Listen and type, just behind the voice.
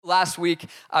last week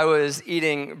I was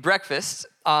eating breakfast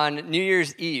on New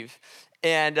Year's Eve.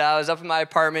 And I was up in my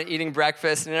apartment eating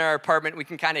breakfast, and in our apartment we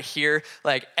can kind of hear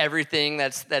like everything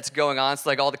that's going on. So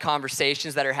like all the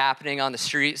conversations that are happening on the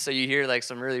street. So you hear like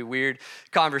some really weird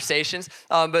conversations.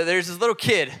 But there's this little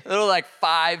kid, a little like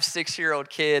 5-6-year-old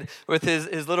kid with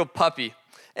his little puppy.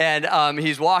 And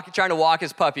he's trying to walk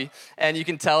his puppy, and you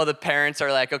can tell the parents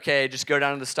are like, okay, just go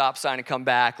down to the stop sign and come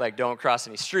back. Like, don't cross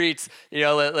any streets.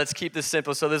 Let's keep this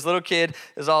simple. So this little kid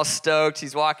is all stoked.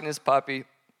 He's walking his puppy.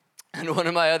 And one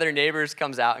of my other neighbors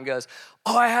comes out and goes,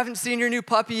 oh, I haven't seen your new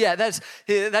puppy yet.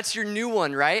 That's your new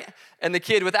one, right? And the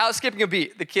kid, without skipping a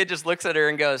beat, the kid just looks at her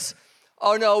and goes,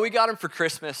 oh, no, we got him for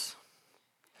Christmas.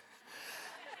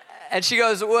 And she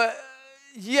goes, what?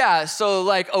 Yeah, so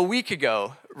like a week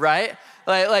ago, right?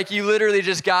 Like you literally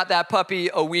just got that puppy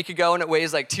a week ago and it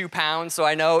weighs like 2 pounds, so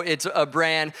I know it's a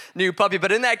brand new puppy.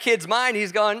 But in that kid's mind,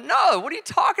 he's going, no, what are you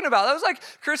talking about? That was like,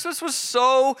 Christmas was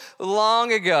so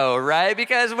long ago, right?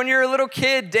 Because when you're a little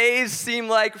kid, days seem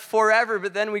like forever,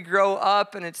 but then we grow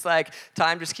up and it's like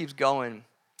time just keeps going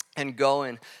and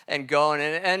going and going.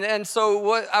 And so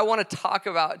what I want to talk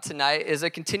about tonight is a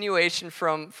continuation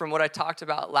from what I talked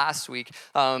about last week,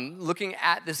 looking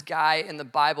at this guy in the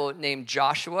Bible named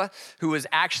Joshua, who was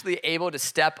actually able to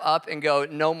step up and go,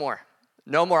 no more.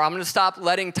 No more. I'm going to stop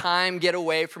letting time get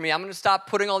away from me. I'm going to stop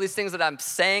putting all these things that I'm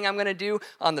saying I'm going to do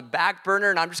on the back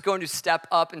burner, and I'm just going to step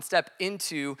up and step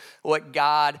into what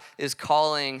God is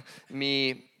calling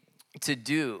me to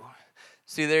do.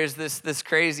 See, there's this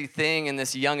crazy thing in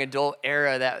this young adult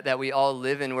era that we all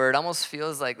live in where it almost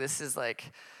feels like this is like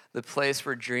the place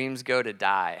where dreams go to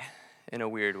die in a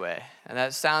weird way. And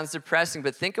that sounds depressing,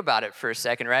 but think about it for a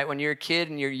second, right? When you're a kid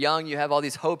and you're young, you have all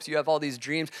these hopes, you have all these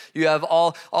dreams, you have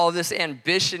all this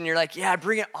ambition. You're like, yeah,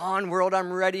 bring it on, world,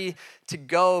 I'm ready to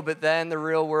go. But then the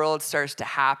real world starts to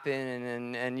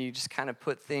happen and you just kind of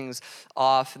put things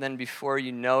off. And then before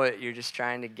you know it, you're just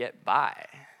trying to get by.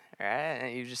 Right?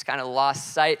 And you just kind of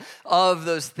lost sight of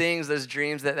those things, those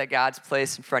dreams that God's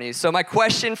placed in front of you. So my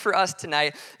question for us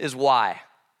tonight is why?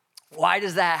 Why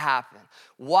does that happen?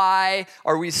 Why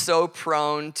are we so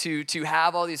prone to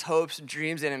have all these hopes,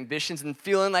 dreams, and ambitions and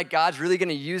feeling like God's really going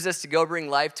to use us to go bring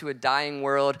life to a dying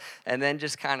world and then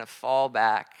just kind of fall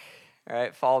back? All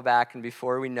right, fall back, and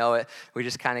before we know it, we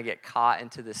just kind of get caught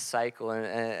into this cycle,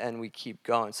 and we keep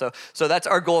going. So that's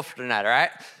our goal for tonight, all right?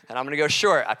 And I'm going to go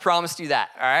short. I promised you that,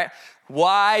 all right?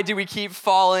 Why do we keep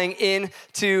falling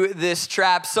into this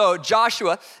trap? So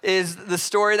Joshua is the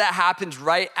story that happens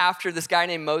right after this guy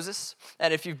named Moses.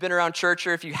 And if you've been around church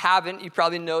or if you haven't, you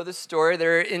probably know the story.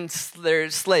 They're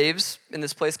slaves in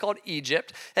this place called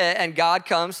Egypt, and God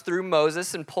comes through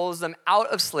Moses and pulls them out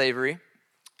of slavery.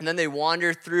 And then they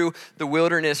wander through the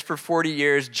wilderness for 40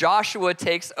 years. Joshua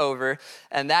takes over,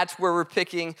 and that's where we're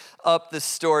picking up the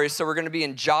story. So we're going to be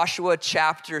in Joshua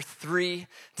chapter 3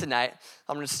 tonight.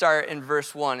 I'm going to start in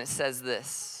verse 1. It says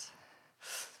this.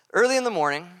 Early in the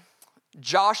morning,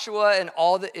 Joshua and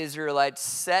all the Israelites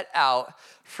set out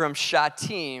from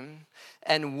Shittim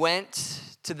and went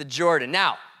to the Jordan.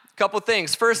 Now, a couple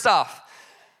things. First off,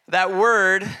 that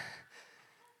word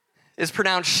is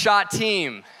pronounced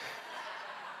Shittim.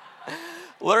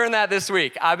 Learn that this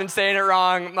week. I've been saying it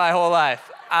wrong my whole life.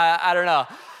 I don't know.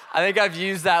 I think I've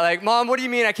used that like, Mom, what do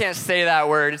you mean I can't say that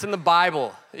word? It's in the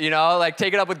Bible, like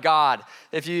take it up with God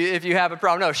if you have a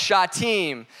problem. No,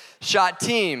 Shittim.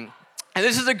 And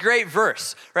this is a great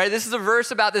verse, right? This is a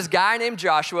verse about this guy named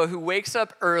Joshua who wakes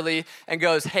up early and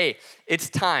goes, hey, it's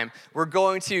time. We're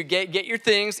going to get your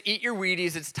things, eat your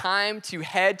Wheaties. It's time to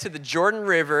head to the Jordan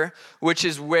River, which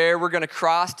is where we're going to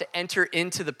cross to enter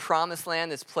into the promised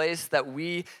land, this place that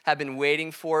we have been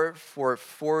waiting for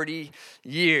 40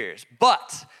 years.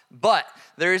 But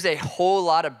there is a whole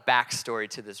lot of backstory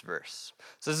to this verse.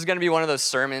 So this is going to be one of those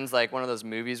sermons, like one of those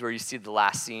movies where you see the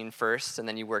last scene first, and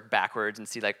then you work backwards and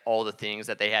see like all the things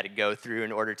that they had to go through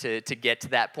in order to get to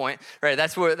that point. Right?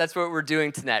 That's what we're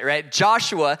doing tonight, right?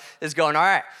 Joshua is going, all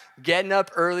right, getting up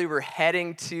early, we're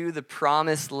heading to the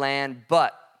promised land,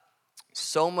 but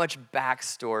so much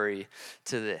backstory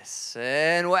to this.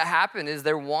 And what happened is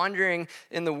they're wandering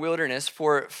in the wilderness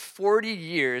for 40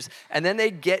 years, and then they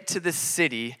get to the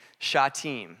city,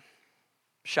 Shittim.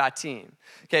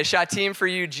 Okay, Shittim for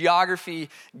you geography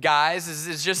guys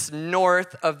is just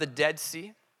north of the Dead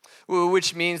Sea,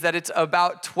 which means that it's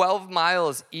about 12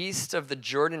 miles east of the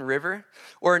Jordan River,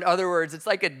 or in other words, it's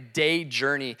like a day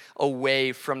journey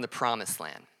away from the promised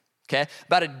land. Okay,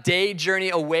 about a day journey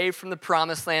away from the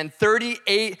promised land.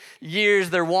 38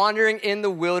 years they're wandering in the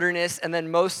wilderness, and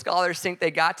then most scholars think they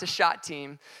got to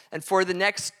Shittim, and for the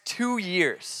next 2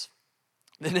 years,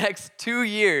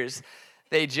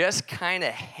 they just kind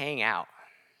of hang out.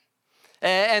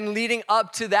 And leading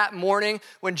up to that morning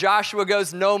when Joshua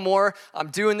goes, no more, I'm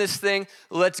doing this thing,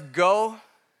 let's go.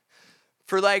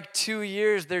 For like 2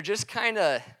 years, they're just kind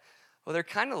of, they're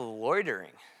kind of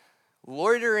loitering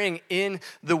in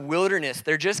the wilderness.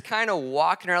 They're just kind of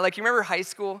walking around. Like, you remember high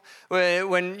school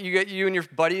when you and your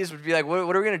buddies would be like, what are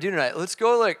we going to do tonight? Let's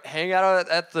go like hang out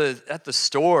at the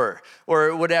store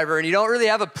or whatever. And you don't really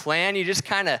have a plan. You just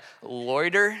kind of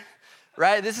loiter.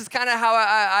 Right? This is kind of how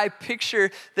I picture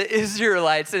the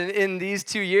Israelites in these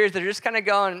 2 years. They're just kind of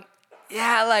going,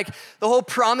 yeah, like the whole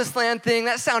promised land thing,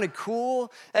 that sounded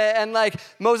cool. And like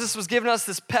Moses was giving us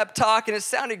this pep talk and it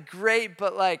sounded great,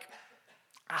 but like,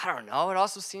 I don't know, it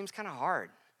also seems kind of hard.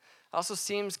 It also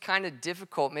seems kind of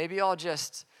difficult. Maybe I'll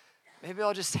just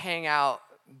hang out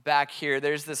back here.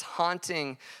 There's this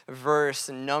haunting verse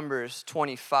in Numbers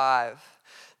 25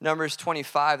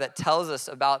 that tells us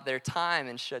about their time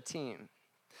in Shittim.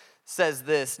 It says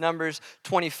this, Numbers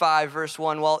 25, verse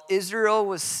 1, while Israel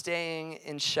was staying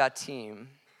in Shittim,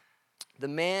 the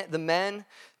men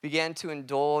began to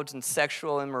indulge in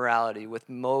sexual immorality with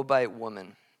Moabite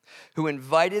women, who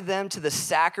invited them to the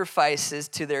sacrifices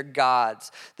to their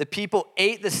gods. The people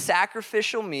ate the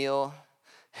sacrificial meal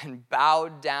and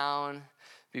bowed down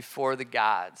before the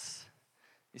gods.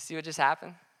 You see what just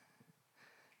happened?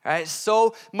 All right,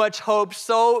 so much hope,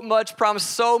 so much promise,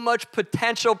 so much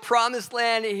potential, promised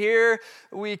land, here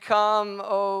we come.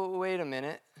 Oh, wait a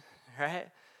minute, right?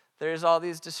 There's all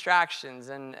these distractions,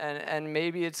 and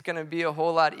maybe it's gonna be a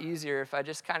whole lot easier if I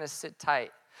just kind of sit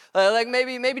tight. Like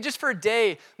maybe just for a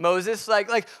day, Moses, like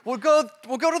we'll go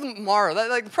to tomorrow.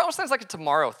 Like the promised land's like a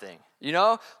tomorrow thing, you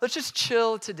know? Let's just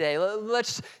chill today.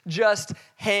 Let's just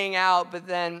hang out, but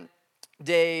then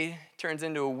day turns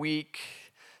into a week,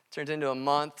 turns into a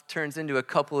month, turns into a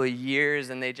couple of years,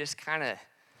 and they just kind of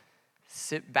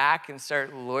sit back and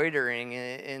start loitering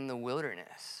in the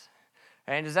wilderness.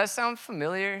 Right? Does that sound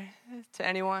familiar to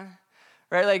anyone?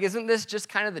 Right? Like, isn't this just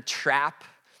kind of the trap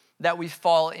that we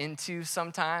fall into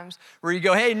sometimes? Where you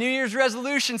go, hey, New Year's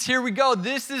resolutions, here we go.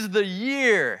 This is the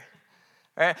year.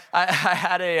 Right? I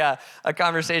had a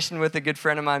conversation with a good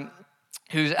friend of mine.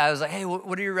 I was like, hey,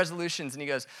 what are your resolutions? And he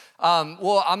goes,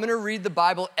 well, I'm going to read the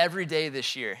Bible every day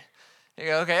this year. You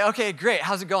go, okay, great.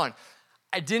 How's it going?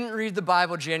 I didn't read the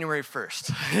Bible January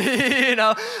 1st. You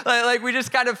know, like we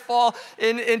just kind of fall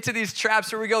into these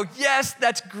traps where we go, yes,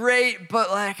 that's great, but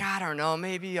like, I don't know,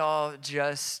 maybe I'll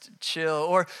just chill.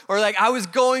 Or like I was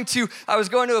going to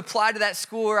apply to that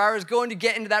school, or I was going to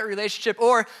get into that relationship,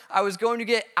 or I was going to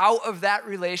get out of that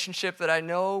relationship that I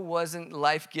know wasn't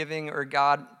life-giving or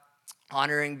God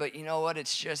honoring, but you know what?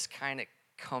 It's just kind of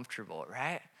comfortable,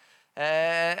 right?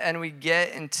 And we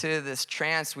get into this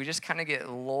trance. We just kind of get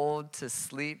lulled to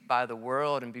sleep by the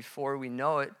world, and before we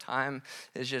know it, time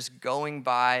is just going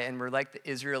by, and we're like the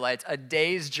Israelites, a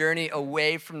day's journey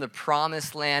away from the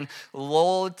promised land,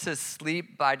 lulled to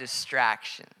sleep by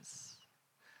distractions,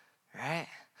 right?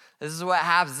 This is what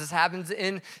happens. This happens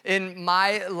in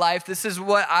my life. This is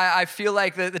what I feel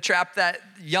like the trap that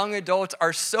young adults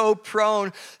are so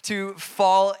prone to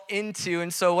fall into.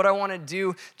 And so what I want to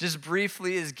do just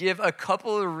briefly is give a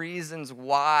couple of reasons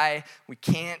why we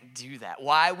can't do that,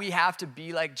 why we have to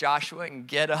be like Joshua and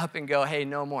get up and go, hey,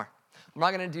 no more. I'm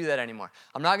not going to do that anymore.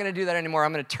 I'm not going to do that anymore.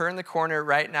 I'm going to turn the corner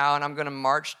right now, and I'm going to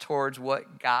march towards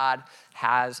what God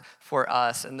has for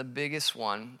us. And the biggest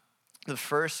one, the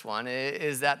first one,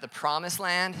 is that the promised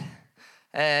land,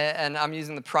 and I'm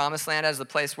using the promised land as the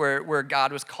place where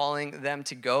God was calling them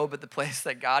to go, but the place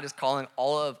that God is calling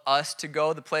all of us to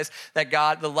go, the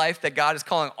life that God is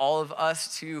calling all of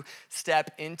us to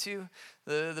step into,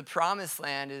 the promised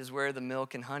land is where the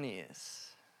milk and honey is.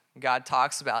 God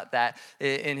talks about that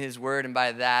in his word, and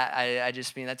by that, I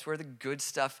just mean that's where the good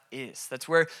stuff is. That's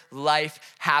where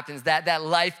life happens. That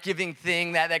life-giving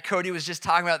thing that Cody was just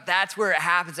talking about, that's where it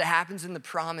happens. It happens in the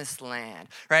promised land,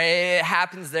 right? It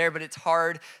happens there, but it's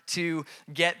hard to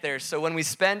get there. So when we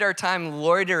spend our time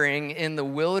loitering in the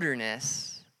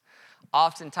wilderness,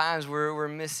 oftentimes we're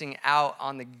missing out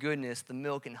on the goodness, the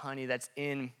milk and honey that's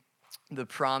in the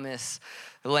promised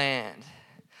land.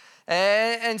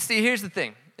 And see, here's the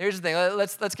thing.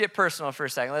 Let's get personal for a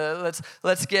second.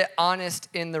 Let's get honest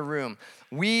in the room.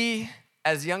 We,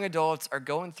 as young adults, are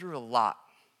going through a lot,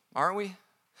 aren't we?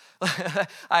 I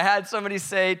had somebody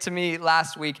say to me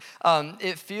last week,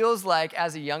 it feels like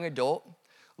as a young adult,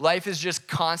 Life is just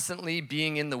constantly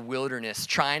being in the wilderness,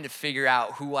 trying to figure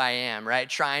out who I am, right?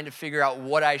 Trying to figure out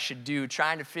what I should do,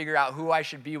 trying to figure out who I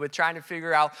should be with, trying to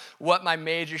figure out what my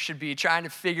major should be, trying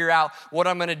to figure out what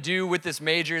I'm gonna do with this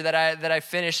major that I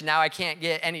finished and now I can't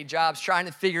get any jobs, trying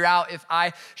to figure out if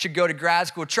I should go to grad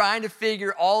school, trying to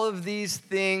figure all of these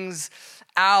things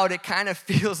out. It kind of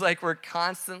feels like we're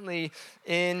constantly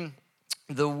in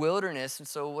the wilderness. And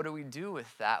so what do we do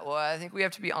with that? Well, I think we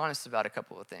have to be honest about a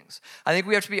couple of things. I think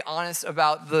we have to be honest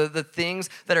about the things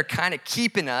that are kind of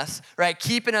keeping us, right?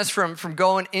 Keeping us from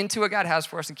going into what God has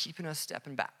for us and keeping us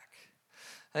stepping back.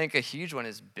 I think a huge one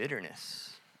is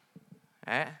bitterness,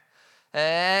 right?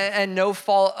 And no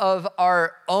fault of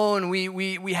our own.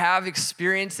 We have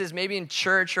experiences maybe in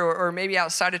church or maybe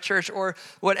outside of church or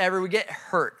whatever. We get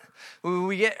hurt.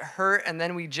 We get hurt, and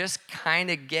then we just kind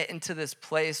of get into this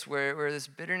place where this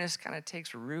bitterness kind of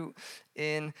takes root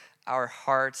in our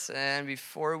hearts. And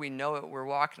before we know it, we're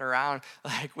walking around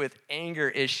like with anger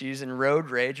issues and road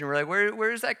rage. And we're like,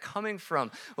 where is that coming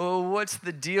from? Well, what's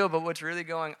the deal? But what's really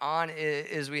going on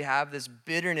is we have this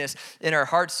bitterness in our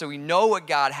hearts. So we know what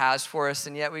God has for us,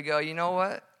 and yet we go, you know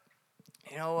what?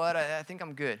 I think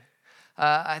I'm good.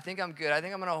 I think I'm good. I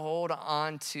think I'm going to hold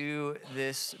on to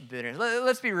this bitterness.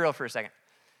 Let's be real for a second.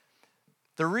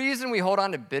 The reason we hold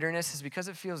on to bitterness is because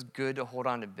it feels good to hold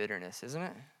on to bitterness, isn't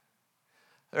it?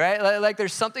 Right? Like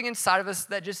there's something inside of us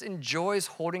that just enjoys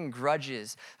holding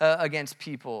grudges against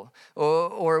people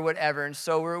or whatever. And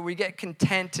so we get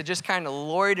content to just kind of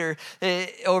loiter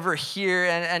over here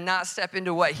and not step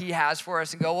into what he has for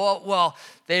us and go, well,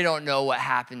 they don't know what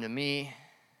happened to me.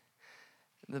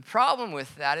 The problem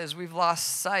with that is we've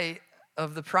lost sight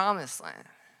of the promised land,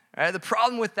 right? The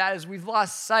problem with that is we've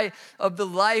lost sight of the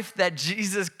life that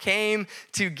Jesus came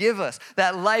to give us,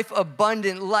 that life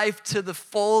abundant, life to the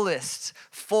fullest,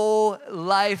 full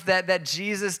life that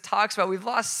Jesus talks about. We've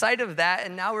lost sight of that,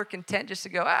 and now we're content just to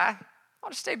go, I'll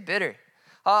just stay bitter.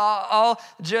 I'll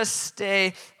just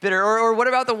stay bitter. Or what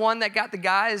about the one that got the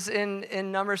guys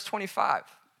in Numbers 25?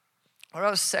 What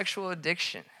about sexual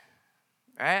addiction,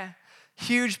 right?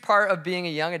 Huge part of being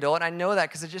a young adult, and I know that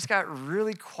because it just got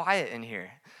really quiet in here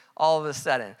all of a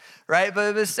sudden, right?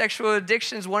 But sexual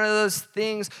addiction is one of those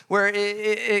things where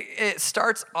it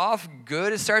starts off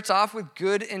good. It starts off with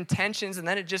good intentions, and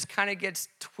then it just kind of gets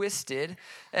twisted.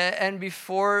 And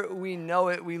before we know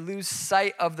it, we lose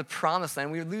sight of the promised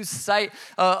land. We lose sight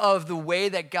of the way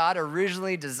that God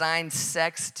originally designed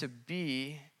sex to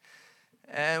be,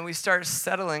 and we start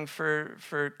settling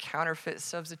for counterfeit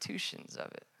substitutions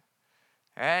of it.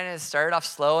 And it started off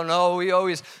slow, and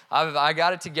I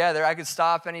got it together. I could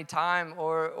stop any time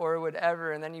or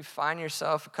whatever. And then you find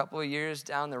yourself a couple of years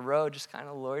down the road just kind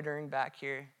of loitering back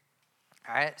here.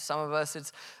 All right, some of us,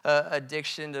 it's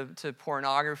addiction to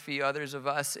pornography. Others of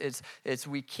us, it's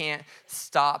we can't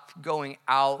stop going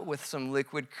out with some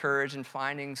liquid courage and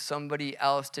finding somebody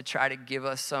else to try to give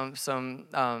us some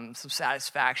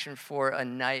satisfaction for a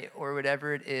night or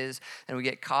whatever it is. And we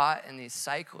get caught in these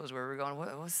cycles where we're going,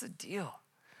 what's the deal?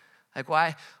 Like,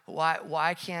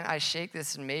 why can't I shake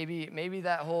this? And maybe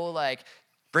that whole, like,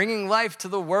 bringing life to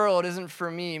the world isn't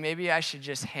for me. Maybe I should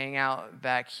just hang out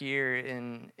back here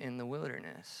in the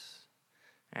wilderness.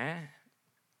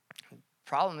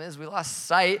 Problem is we lost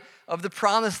sight of the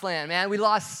promised land, man. We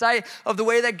lost sight of the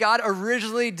way that God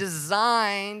originally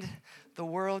designed the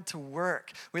world to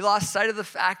work. We lost sight of the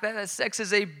fact that sex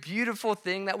is a beautiful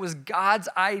thing that was God's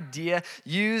idea,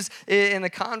 used in the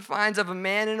confines of a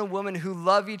man and a woman who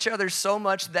love each other so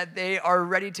much that they are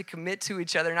ready to commit to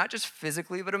each other, not just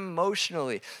physically, but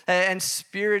emotionally and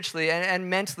spiritually and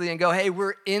mentally, and go, hey,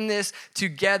 we're in this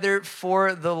together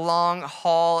for the long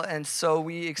haul. And so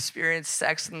we experience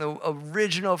sex in the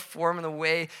original form and the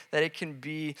way that it can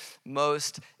be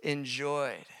most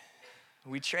enjoyed.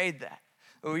 We trade that.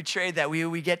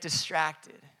 We get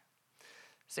distracted.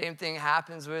 Same thing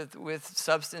happens with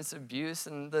substance abuse,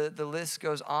 and the list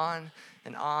goes on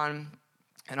and on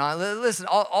and on. Listen,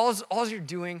 all you're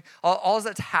doing, all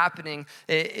that's happening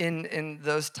in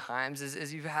those times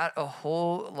is you've had a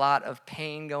whole lot of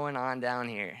pain going on down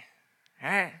here. All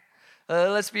right?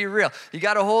 Let's be real. You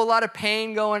got a whole lot of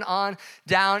pain going on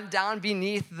down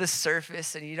beneath the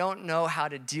surface, and you don't know how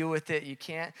to deal with it. You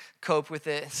can't cope with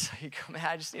it. So you go, man,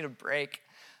 I just need a break.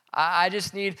 I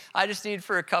just need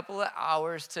for a couple of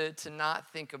hours to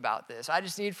not think about this. I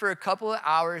just need for a couple of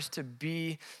hours to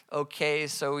be okay.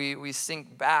 So we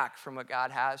sink back from what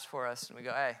God has for us, and we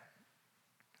go, hey,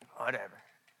 whatever.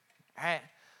 All right.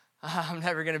 I'm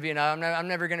never going to be enough. I'm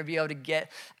never going to be able to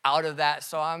get out of that.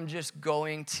 So I'm just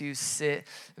going to sit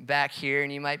back here.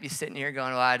 And you might be sitting here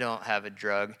going, well, I don't have a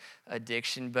drug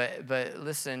addiction. But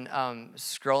listen,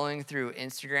 scrolling through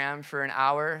Instagram for an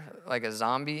hour like a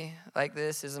zombie like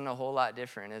this isn't a whole lot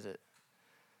different, is it?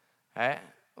 Right?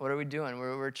 What are we doing?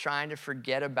 We're trying to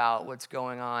forget about what's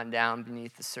going on down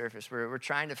beneath the surface. We're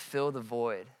trying to fill the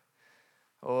void.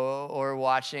 Or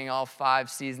watching all 5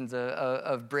 seasons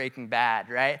of Breaking Bad,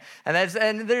 right? And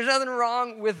there's nothing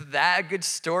wrong with that. A good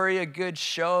story, a good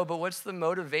show, but what's the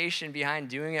motivation behind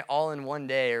doing it all in one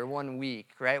day or 1 week,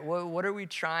 right? What are we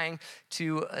trying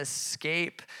to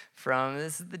escape from?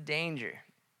 This is the danger.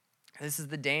 This is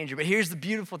the danger. But here's the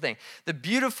beautiful thing. The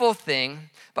beautiful thing,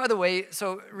 by the way,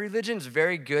 so religion's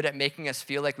very good at making us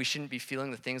feel like we shouldn't be feeling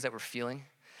the things that we're feeling.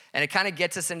 And it kind of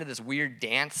gets us into this weird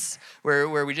dance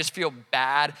where we just feel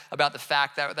bad about the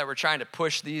fact that we're trying to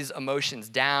push these emotions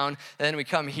down. And then we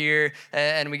come here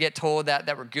and we get told that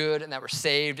we're good and that we're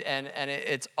saved and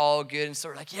it's all good. And so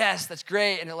we're like, yes, that's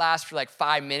great. And it lasts for like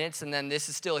 5 minutes and then this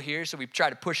is still here. So we try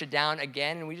to push it down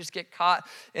again and we just get caught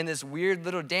in this weird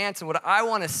little dance. And what I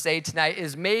want to say tonight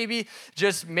is maybe,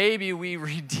 just maybe, we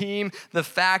redeem the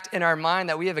fact in our mind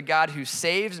that we have a God who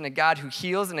saves and a God who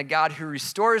heals and a God who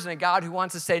restores and a God who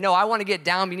wants to say, no, I want to get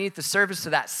down beneath the surface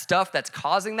of that stuff that's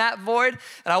causing that void,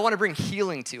 and I want to bring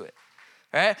healing to it,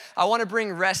 right? I want to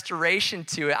bring restoration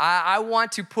to it. I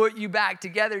want to put you back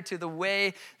together to the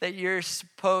way that you're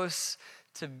supposed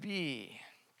to be.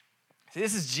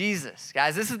 This is Jesus,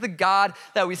 guys. This is the God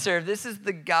that we serve. This is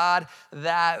the God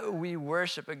that we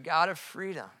worship, a God of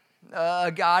freedom.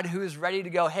 A God who is ready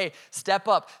to go, hey, step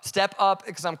up,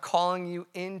 because I'm calling you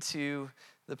into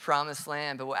the promised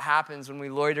land. But what happens when we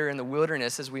loiter in the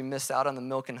wilderness is we miss out on the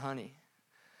milk and honey.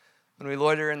 When we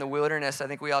loiter in the wilderness, I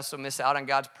think we also miss out on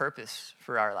God's purpose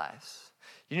for our lives.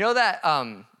 You know that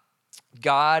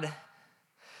God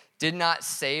did not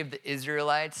save the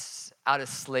Israelites out of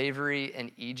slavery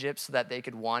in Egypt so that they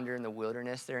could wander in the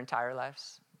wilderness their entire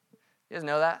lives? You guys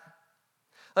know that?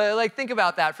 Like, think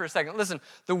about that for a second. Listen,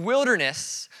 the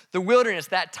wilderness,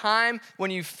 that time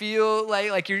when you feel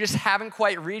like you just haven't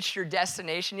quite reached your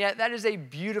destination yet, that is a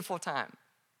beautiful time.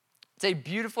 It's a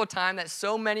beautiful time that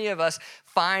so many of us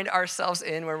find ourselves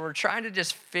in where we're trying to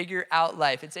just figure out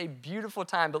life. It's a beautiful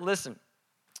time, but listen,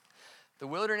 the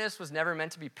wilderness was never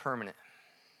meant to be permanent.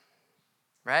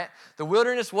 Right? The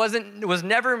wilderness was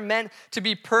never meant to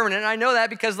be permanent. And I know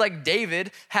that because like David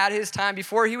had his time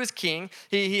before he was king.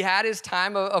 He had his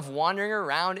time of wandering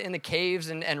around in the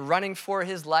caves and running for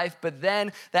his life. But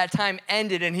then that time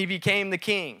ended and he became the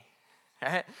king.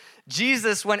 Right?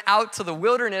 Jesus went out to the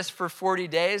wilderness for 40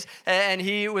 days and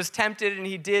he was tempted and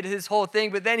he did his whole thing.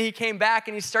 But then he came back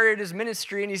and he started his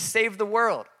ministry and he saved the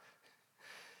world.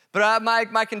 But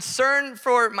my concern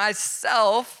for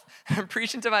myself, I'm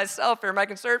preaching to myself here. My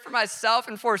concern for myself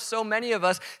and for so many of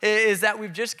us is that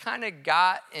we've just kind of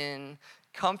gotten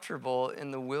comfortable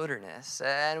in the wilderness.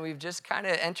 And we've just kind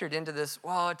of entered into this,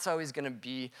 well, it's always going to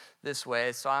be this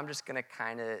way. So I'm just going to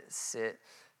kind of sit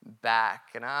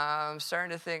back. And I'm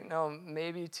starting to think, no,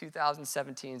 maybe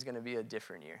 2017 is going to be a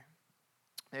different year.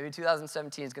 Maybe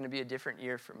 2017 is going to be a different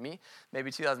year for me.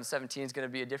 Maybe 2017 is going to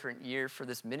be a different year for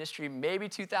this ministry. Maybe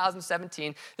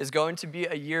 2017 is going to be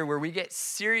a year where we get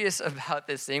serious about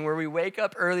this thing, where we wake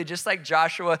up early, just like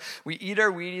Joshua, we eat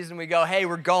our Wheaties and we go, hey,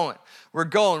 we're going. We're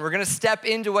going to step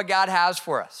into what God has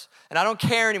for us. And I don't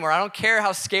care anymore. I don't care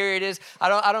how scary it is.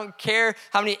 I don't care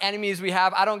how many enemies we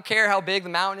have. I don't care how big the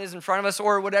mountain is in front of us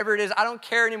or whatever it is. I don't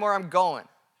care anymore. I'm going.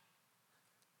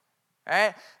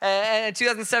 Right? And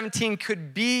 2017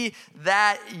 could be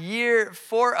that year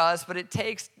for us, but it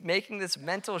takes making this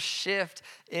mental shift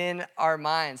in our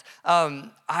minds.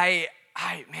 I've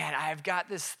got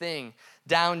this thing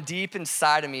down deep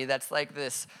inside of me that's like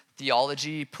this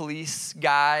theology police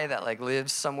guy that like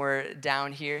lives somewhere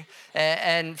down here.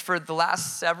 And for the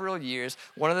last several years,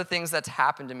 one of the things that's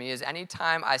happened to me is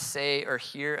anytime I say or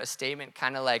hear a statement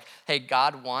kind of like, hey,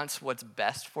 God wants what's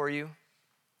best for you,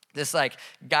 this like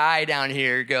guy down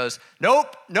here goes,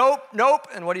 nope.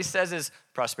 And what he says is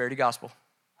prosperity gospel,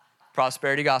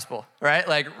 right?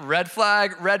 Like red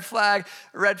flag.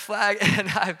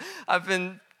 And I've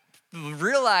been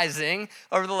realizing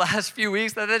over the last few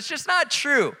weeks that that's just not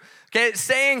true. Okay,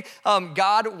 saying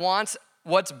God wants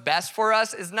what's best for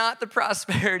us is not the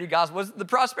prosperity gospel. The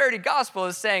prosperity gospel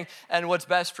is saying, and what's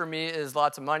best for me is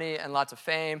lots of money and lots of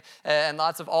fame and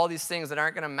lots of all these things that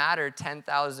aren't going to matter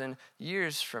 10,000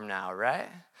 years from now, right?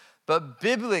 But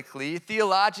biblically,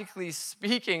 theologically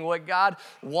speaking, what God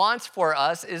wants for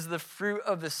us is the fruit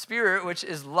of the Spirit, which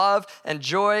is love and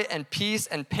joy and peace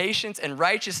and patience and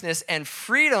righteousness and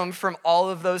freedom from all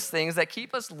of those things that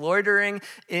keep us loitering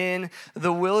in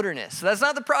the wilderness. So that's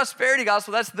not the prosperity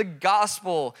gospel, that's the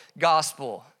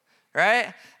gospel,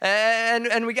 right?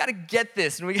 And we got to get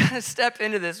this, and we got to step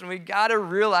into this, and we got to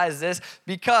realize this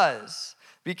because,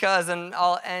 and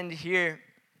I'll end here,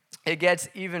 it gets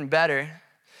even better.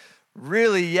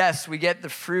 Really, yes, we get the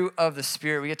fruit of the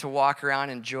Spirit. We get to walk around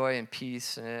in joy and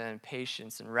peace and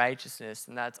patience and righteousness,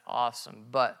 and that's awesome.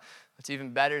 But what's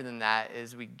even better than that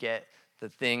is we get the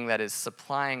thing that is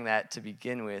supplying that to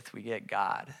begin with. We get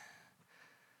God.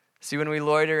 See, when we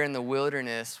loiter in the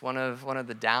wilderness, one of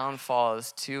the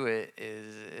downfalls to it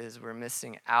is we're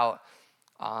missing out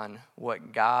on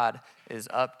what God is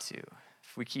up to.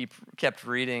 If we kept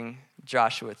reading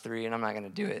Joshua 3, and I'm not going to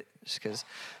do it just because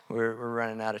we're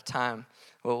running out of time,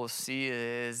 what we'll see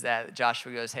is that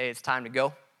Joshua goes, hey, it's time to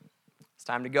go. It's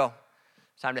time to go.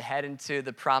 It's time to head into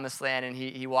the promised land. And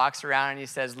he walks around and he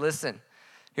says, listen,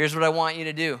 here's what I want you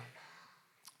to do.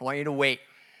 I want you to wait.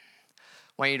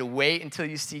 I want you to wait until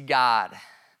you see God.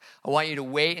 I want you to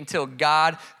wait until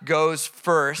God goes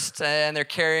first, and they're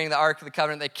carrying the Ark of the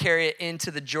Covenant. They carry it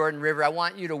into the Jordan River. I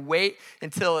want you to wait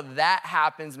until that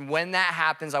happens, and when that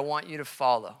happens, I want you to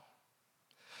follow.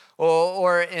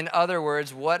 Or in other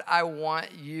words, what I want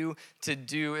you to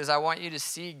do is I want you to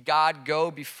see God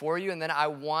go before you, and then I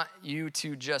want you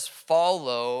to just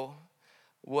follow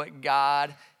what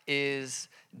God is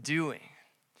doing.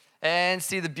 And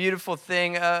see, the beautiful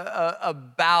thing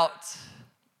about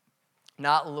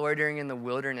not loitering in the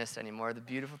wilderness anymore, the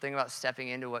beautiful thing about stepping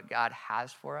into what God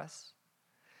has for us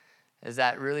is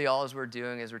that really all we're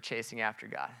doing is we're chasing after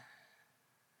God.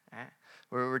 Right?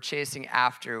 We're chasing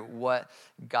after what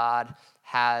God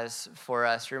has for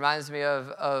us. It reminds me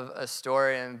of a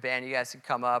story, and band, you guys can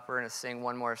come up. We're going to sing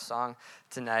one more song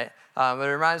tonight. But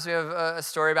it reminds me of a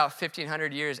story about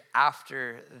 1,500 years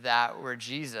after that where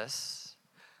Jesus,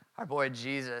 our boy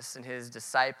Jesus, and his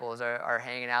disciples are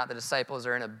hanging out. The disciples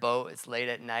are in a boat. It's late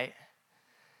at night.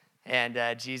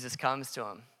 And Jesus comes to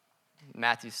them.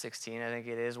 Matthew 16, I think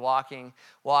it is, walking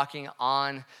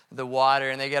on the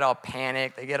water. And they get all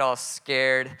panicked. They get all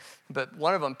scared. But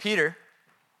one of them, Peter,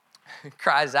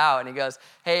 cries out. And he goes,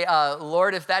 hey,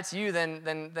 Lord, if that's you,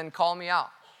 then call me out.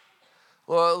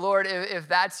 Well, Lord, if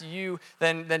that's you,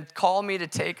 then call me to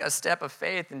take a step of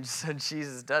faith. And so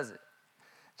Jesus does it.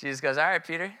 Jesus goes, all right,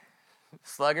 Peter,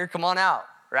 slugger, come on out,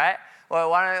 right? Well,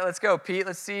 let's go, Pete.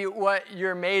 Let's see what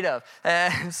you're made of.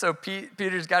 And so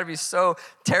Peter's got to be so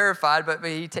terrified, but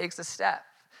he takes a step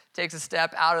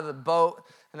out of the boat,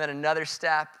 and then another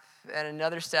step, and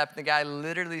another step. And the guy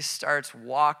literally starts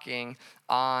walking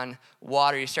on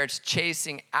water. He starts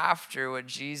chasing after what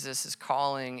Jesus is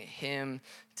calling him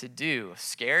to do.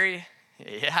 Scary?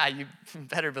 Yeah, you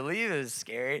better believe it was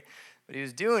scary, but he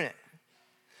was doing it.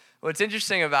 What's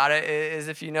interesting about it is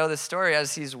if you know the story,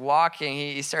 as he's walking,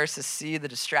 he starts to see the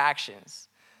distractions.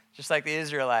 Just like the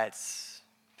Israelites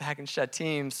back in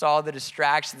Shittim saw the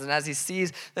distractions. And as he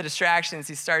sees the distractions,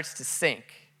 he starts to sink.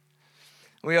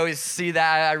 We always see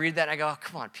that. I read that and I go, oh,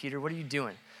 come on, Peter, what are you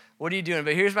doing? What are you doing?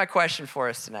 But here's my question for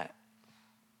us tonight.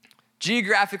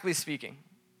 Geographically speaking,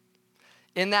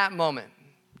 in that moment,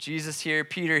 Jesus here,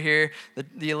 Peter here,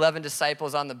 the 11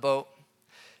 disciples on the boat,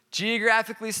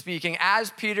 geographically speaking,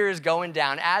 as Peter is going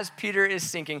down, as Peter is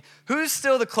sinking, who's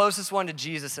still the closest one to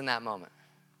Jesus in that moment?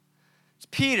 It's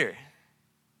Peter,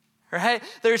 right?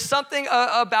 There's something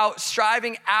about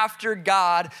striving after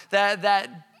God that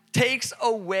takes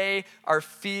away our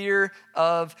fear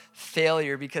of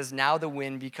failure, because now the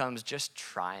win becomes just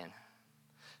trying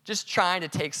to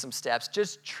take some steps,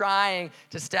 just trying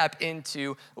to step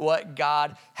into what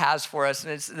God has for us.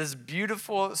 And it's this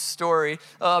beautiful story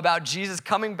about Jesus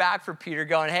coming back for Peter,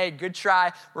 going, hey, good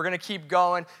try. We're going to keep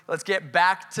going. Let's get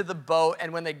back to the boat.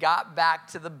 And when they got back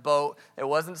to the boat, it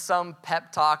wasn't some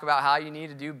pep talk about how you need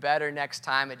to do better next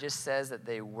time. It just says that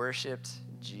they worshiped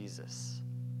Jesus.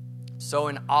 So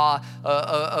in awe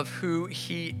of who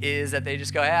he is that they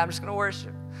just go, hey, I'm just going to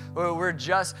worship. We're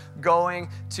just going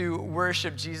to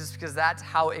worship Jesus because that's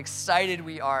how excited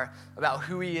we are about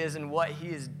who he is and what he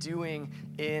is doing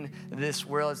in this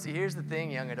world. See, here's the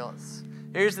thing, young adults.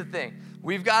 Here's the thing.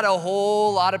 We've got a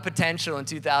whole lot of potential in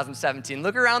 2017.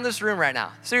 Look around this room right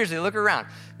now. Seriously, look around.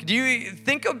 Do you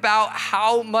think about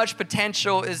how much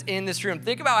potential is in this room?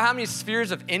 Think about how many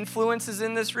spheres of influence is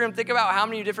in this room. Think about how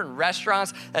many different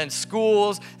restaurants and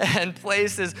schools and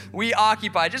places we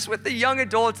occupy just with the young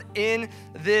adults in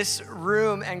this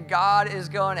room. And God is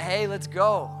going, hey, let's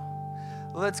go.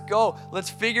 Let's go. Let's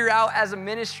figure out as a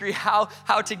ministry how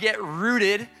to get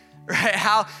rooted, right?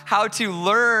 How to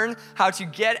learn, how to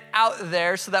get out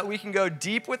there so that we can go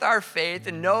deep with our faith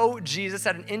and know Jesus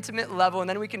at an intimate level, and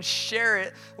then we can share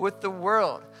it with the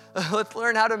world. Let's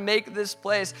learn how to make this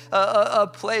place a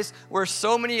place where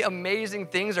so many amazing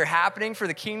things are happening for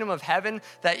the kingdom of heaven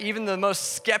that even the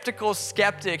most skeptical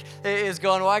skeptic is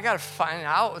going, well, I got to find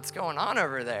out what's going on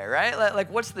over there, right? Like,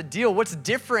 what's the deal? What's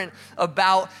different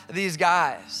about these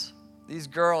guys, these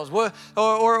girls?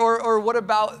 Or what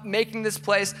about making this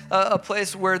place a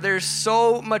place where there's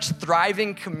so much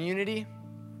thriving community,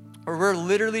 where we're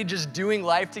literally just doing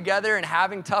life together and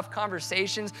having tough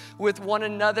conversations with one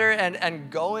another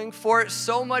and going for it,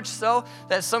 so much so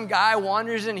that some guy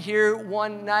wanders in here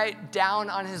one night down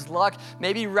on his luck,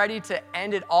 maybe ready to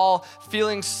end it all,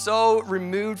 feeling so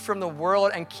removed from the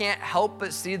world and can't help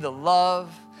but see the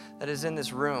love that is in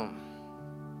this room.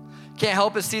 Can't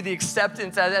help but see the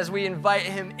acceptance as we invite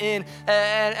him in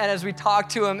and as we talk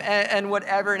to him and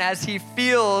whatever. And as he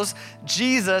feels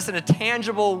Jesus in a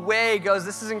tangible way, goes,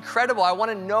 this is incredible. I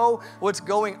want to know what's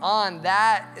going on.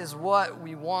 That is what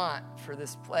we want for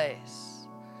this place.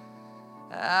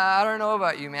 I don't know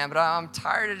about you, man, but I'm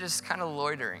tired of just kind of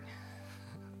loitering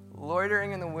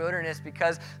in the wilderness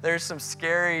because there's some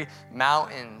scary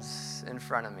mountains in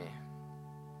front of me.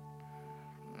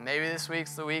 Maybe this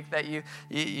week's the week that you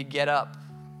get up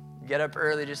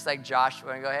early just like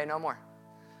Joshua and go, hey, no more,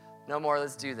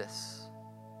 let's do this.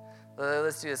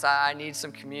 I need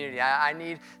some community. I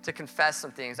need to confess some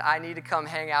things. I need to come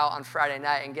hang out on Friday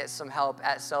night and get some help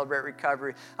at Celebrate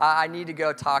Recovery. I need to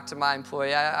go talk to my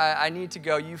employee. I need to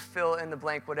go, you fill in the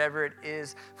blank, whatever it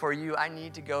is for you. I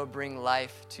need to go bring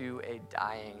life to a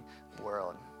dying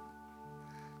world.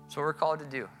 That's what we're called to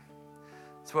do.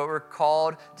 It's what we're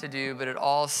called to do, but it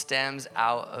all stems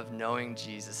out of knowing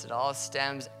Jesus. It all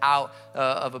stems out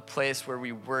of a place where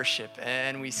we worship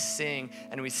and we sing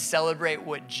and we celebrate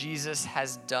what Jesus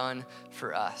has done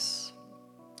for us.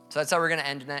 So that's how we're going to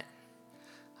end tonight.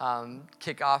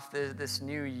 Kick off this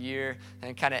new year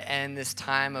and kind of end this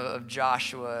time of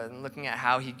Joshua and looking at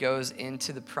how he goes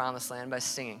into the promised land by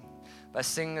singing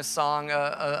a song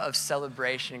of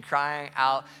celebration and crying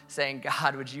out, saying,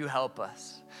 God, would you help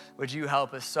us? Would you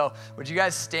help us? So would you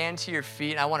guys stand to your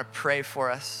feet? And I want to pray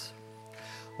for us.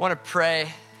 I want to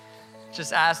pray.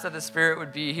 Just ask that the Spirit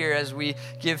would be here as we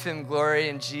give him glory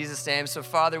in Jesus' name. So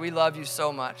Father, we love you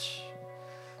so much.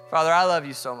 Father, I love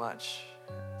you so much.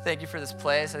 Thank you for this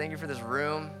place. I thank you for this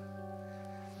room.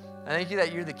 I thank you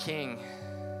that you're the King.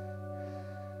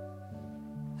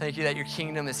 Thank you that your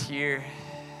kingdom is here.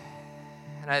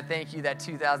 And I thank you that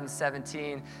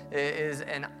 2017 is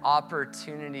an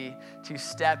opportunity to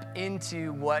step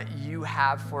into what you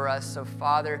have for us. So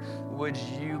Father, would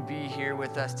you be here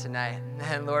with us tonight?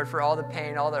 And Lord, for all the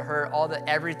pain, all the hurt,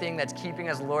 everything that's keeping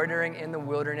us loitering in the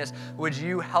wilderness, would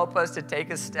you help us to take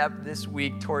a step this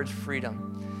week towards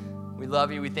freedom? We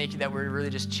love you. We thank you that we're really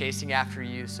just chasing after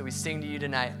you. So we sing to you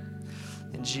tonight.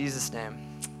 In Jesus'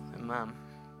 name, amen.